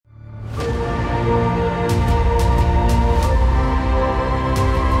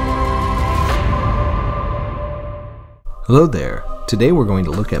Hello there, today we're going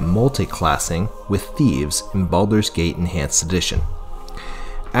to look at multiclassing with Thieves in Baldur's Gate Enhanced Edition.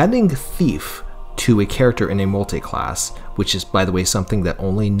 Adding Thief to a character in a multiclass, which is by the way something that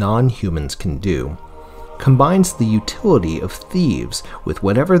only non-humans can do, combines the utility of Thieves with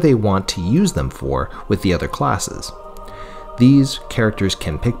whatever they want to use them for with the other classes. These characters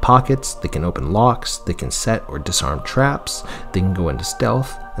can pick pockets, they can open locks, they can set or disarm traps, they can go into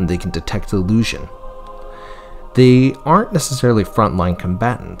stealth, and they can detect illusion. They aren't necessarily frontline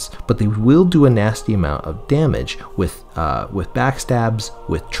combatants, but they will do a nasty amount of damage with backstabs,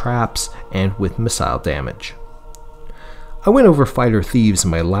 with traps, and with missile damage. I went over Fighter Thieves in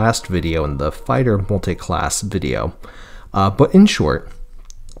my last video, in the Fighter Multiclass video, but in short,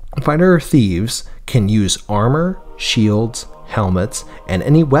 Fighter Thieves can use armor, shields, helmets, and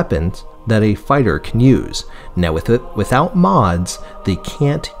any weapons that a fighter can use. Now without mods, they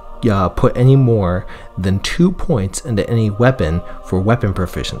can't put any more than 2 points into any weapon for weapon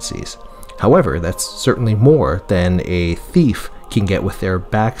proficiencies. However, that's certainly more than a thief can get with their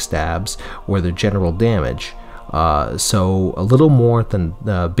backstabs or their general damage. So a little more than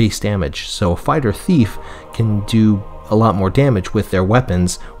base damage. So a fighter thief can do a lot more damage with their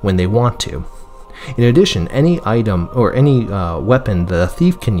weapons when they want to. In addition, any item or any weapon that a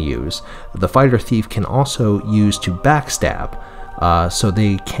thief can use, the fighter thief can also use to backstab. So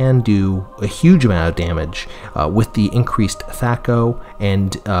they can do a huge amount of damage with the increased THAC0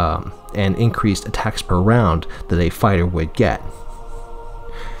 and increased attacks per round that a fighter would get.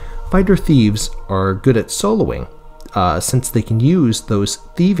 Fighter Thieves are good at soloing, since they can use those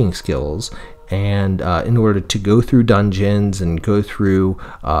thieving skills and in order to go through dungeons and go through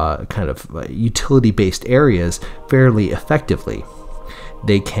kind of utility-based areas fairly effectively.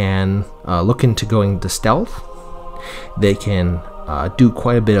 They can look into going to stealth. They can do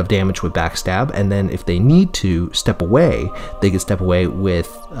quite a bit of damage with backstab, and then if they need to step away, they can step away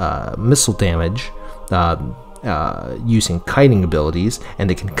with missile damage using kiting abilities, and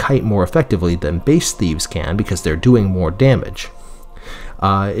they can kite more effectively than base thieves can because they're doing more damage.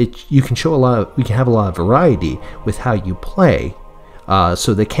 You can have a lot of variety with how you play,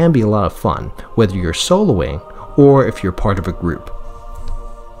 so they can be a lot of fun, whether you're soloing or if you're part of a group.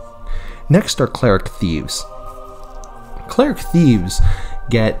 Next are Cleric Thieves. Cleric Thieves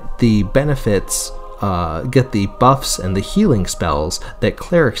get the benefits, get the buffs and the healing spells that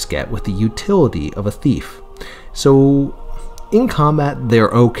clerics get with the utility of a thief. So in combat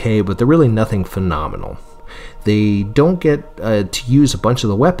they're okay, but they're really nothing phenomenal. They don't get to use a bunch of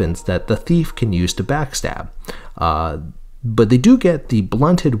the weapons that the thief can use to backstab, but they do get the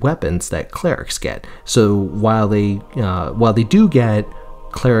blunted weapons that clerics get. So while they do get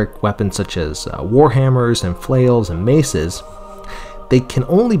cleric weapons such as warhammers and flails and maces, they can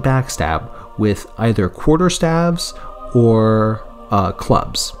only backstab with either quarterstaves or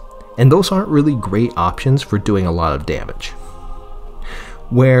clubs, and those aren't really great options for doing a lot of damage.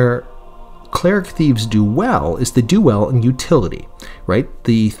 Where Cleric Thieves do well is they do well in utility, right?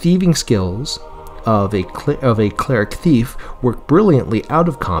 The thieving skills of a Cleric Thief work brilliantly out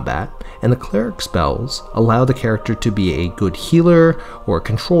of combat, and the Cleric spells allow the character to be a good healer or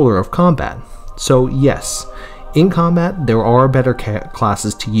controller of combat. So yes, in combat there are better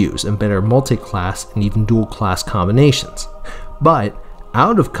classes to use, and better multi-class and even dual class combinations. But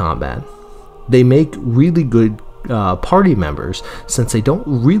out of combat, they make really good party members, since they don't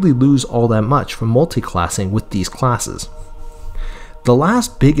really lose all that much from multiclassing with these classes. The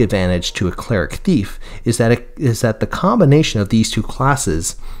last big advantage to a Cleric Thief is that the combination of these two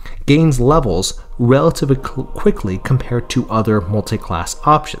classes gains levels relatively quickly compared to other multi-class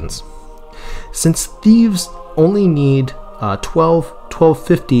options. Since Thieves only need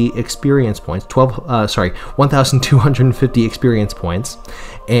 1250 experience points, 1250 experience points,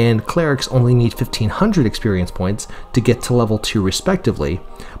 and clerics only need 1500 experience points to get to level 2 respectively.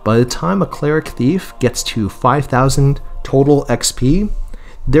 By the time a Cleric Thief gets to 5000 total XP,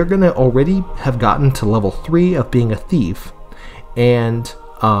 they're gonna already have gotten to level 3 of being a thief, and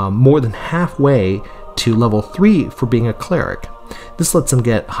more than halfway to level 3 for being a cleric. This lets them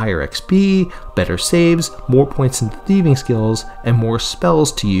get higher XP, better saves, more points in thieving skills, and more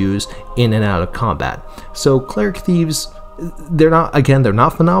spells to use in and out of combat. So Cleric Thieves, they're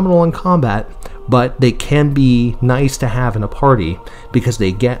not phenomenal in combat, but they can be nice to have in a party because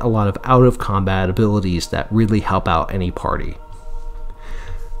they get a lot of out of combat abilities that really help out any party.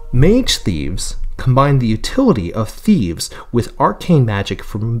 Mage Thieves combine the utility of Thieves with arcane magic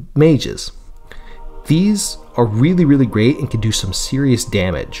for mages. These are really great and can do some serious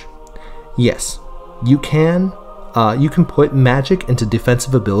damage. Yes, you can you can put magic into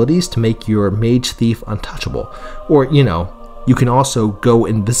defensive abilities to make your mage thief untouchable. Or, you can also go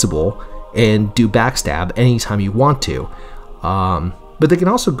invisible and do backstab anytime you want to. But they can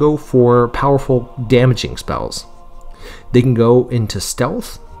also go for powerful damaging spells. They can go into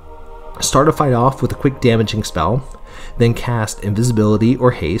stealth, start a fight off with a quick damaging spell, then cast invisibility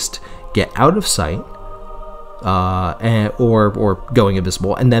or haste, get out of sight, or going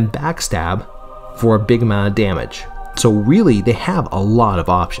invisible, and then backstab for a big amount of damage. So really, they have a lot of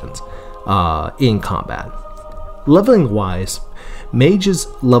options in combat. Leveling wise, mages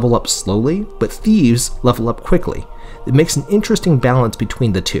level up slowly, but thieves level up quickly. It makes an interesting balance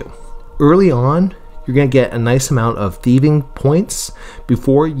between the two. Early on, you're going to get a nice amount of thieving points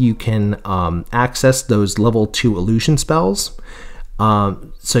before you can access those level 2 illusion spells.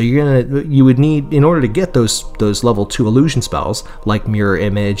 So you would need, in order to get those level 2 illusion spells like mirror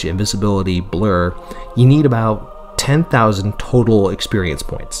image, invisibility, blur, you need about 10,000 total experience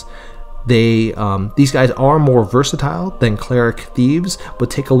points. These guys are more versatile than cleric thieves,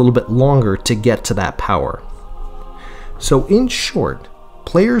 but take a little bit longer to get to that power. So in short,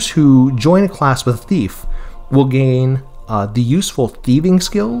 players who join a class with a thief will gain the useful thieving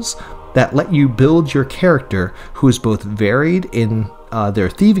skills that let you build your character, who is both varied in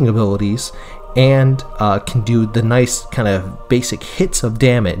their thieving abilities and can do the nice kind of basic hits of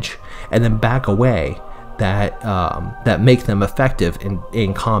damage and then back away that make them effective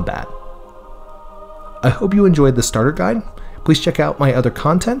in combat. I hope you enjoyed the starter guide. Please check out my other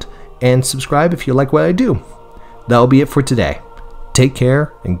content and subscribe if you like what I do. That'll be it for today. Take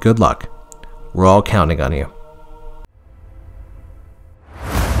care and good luck. We're all counting on you.